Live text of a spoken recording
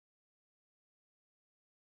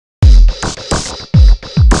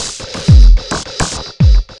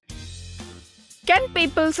Can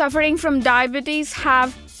people suffering from diabetes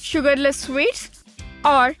have sugarless sweets?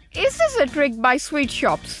 Or is this a trick by sweet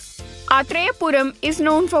shops? Atreyapuram is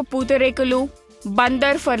known for Pootarekulu,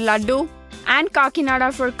 Bandar for laddu, and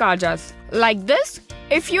Kakinada for kajas. Like this,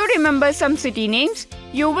 if you remember some city names,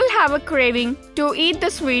 you will have a craving to eat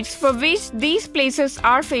the sweets for which these places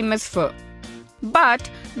are famous for. But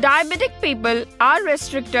diabetic people are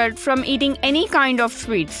restricted from eating any kind of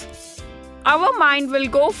sweets. Our mind will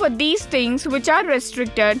go for these things which are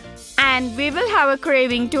restricted, and we will have a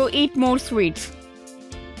craving to eat more sweets.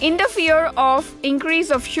 In the fear of increase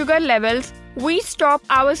of sugar levels, we stop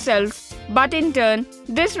ourselves, but in turn,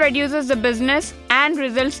 this reduces the business and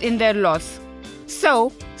results in their loss.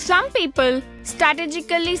 So, some people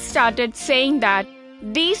strategically started saying that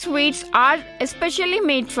these sweets are especially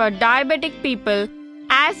made for diabetic people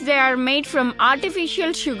as they are made from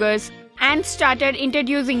artificial sugars, and started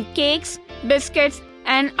introducing cakes, biscuits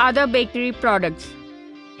and other bakery products.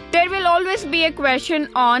 There will always be a question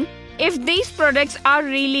on if these products are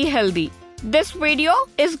really healthy. This video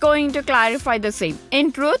is going to clarify the same.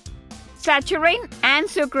 In truth, saccharin and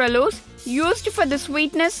sucralose used for the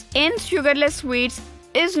sweetness in sugarless sweets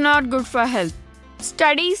is not good for health.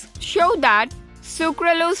 Studies show that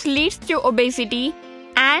sucralose leads to obesity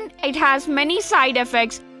and it has many side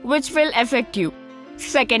effects which will affect you.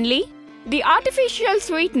 Secondly, the artificial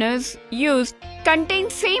sweeteners used contain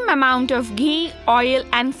same amount of ghee, oil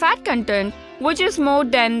and fat content which is more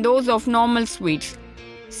than those of normal sweets.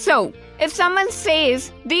 So, if someone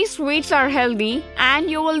says these sweets are healthy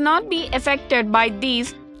and you will not be affected by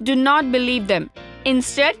these, do not believe them.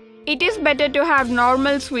 Instead, it is better to have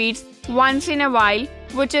normal sweets once in a while,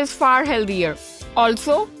 which is far healthier.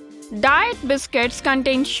 Also, diet biscuits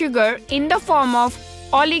contain sugar in the form of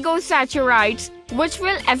oligosaccharides which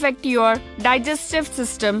will affect your digestive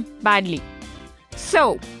system badly.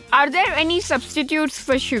 So, are there any substitutes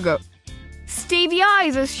for sugar? Stevia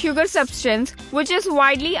is a sugar substance which is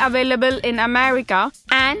widely available in America,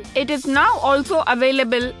 and it is now also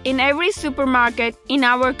available in every supermarket in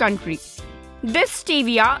our country. This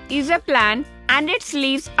stevia is a plant and its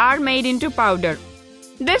leaves are made into powder.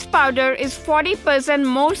 This powder is 40%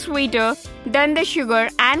 more sweeter than the sugar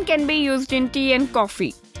and can be used in tea and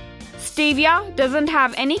coffee. Stevia doesn't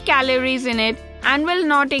have any calories in it and will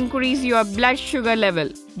not increase your blood sugar level.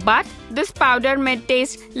 But this powder may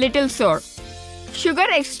taste little sour. Sugar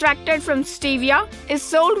extracted from stevia is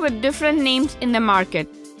sold with different names in the market.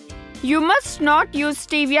 You must not use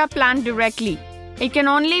stevia plant directly. It can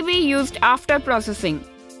only be used after processing.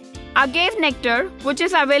 Agave nectar, which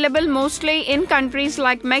is available mostly in countries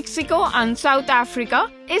like Mexico and South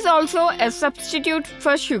Africa, is also a substitute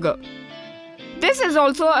for sugar. This is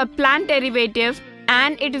also a plant derivative,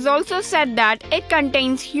 and it is also said that it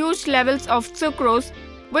contains huge levels of sucrose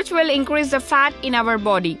which will increase the fat in our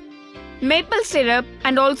body. Maple syrup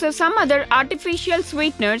and also some other artificial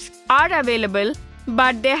sweeteners are available,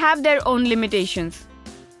 but they have their own limitations.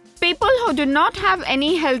 People who do not have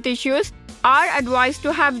any health issues are advised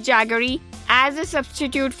to have jaggery as a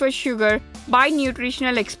substitute for sugar by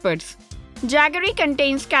nutritional experts. Jaggery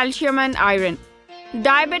contains calcium and iron.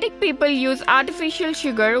 Diabetic people use artificial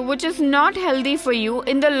sugar which is not healthy for you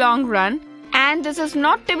in the long run, and this is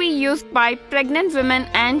not to be used by pregnant women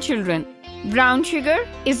and children. Brown sugar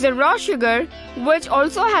is the raw sugar which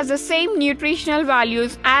also has the same nutritional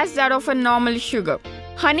values as that of a normal sugar.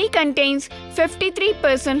 Honey contains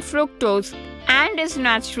 53% fructose and is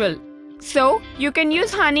natural. So, you can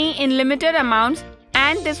use honey in limited amounts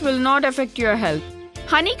and this will not affect your health.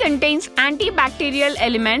 Honey contains antibacterial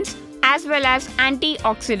elements as well as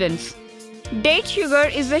antioxidants. Date sugar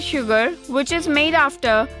is a sugar which is made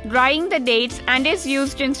after drying the dates and is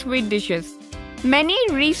used in sweet dishes. Many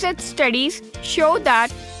research studies show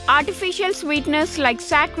that artificial sweeteners like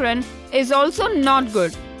saccharin is also not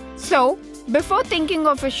good. So, before thinking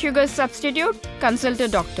of a sugar substitute, consult a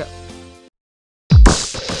doctor.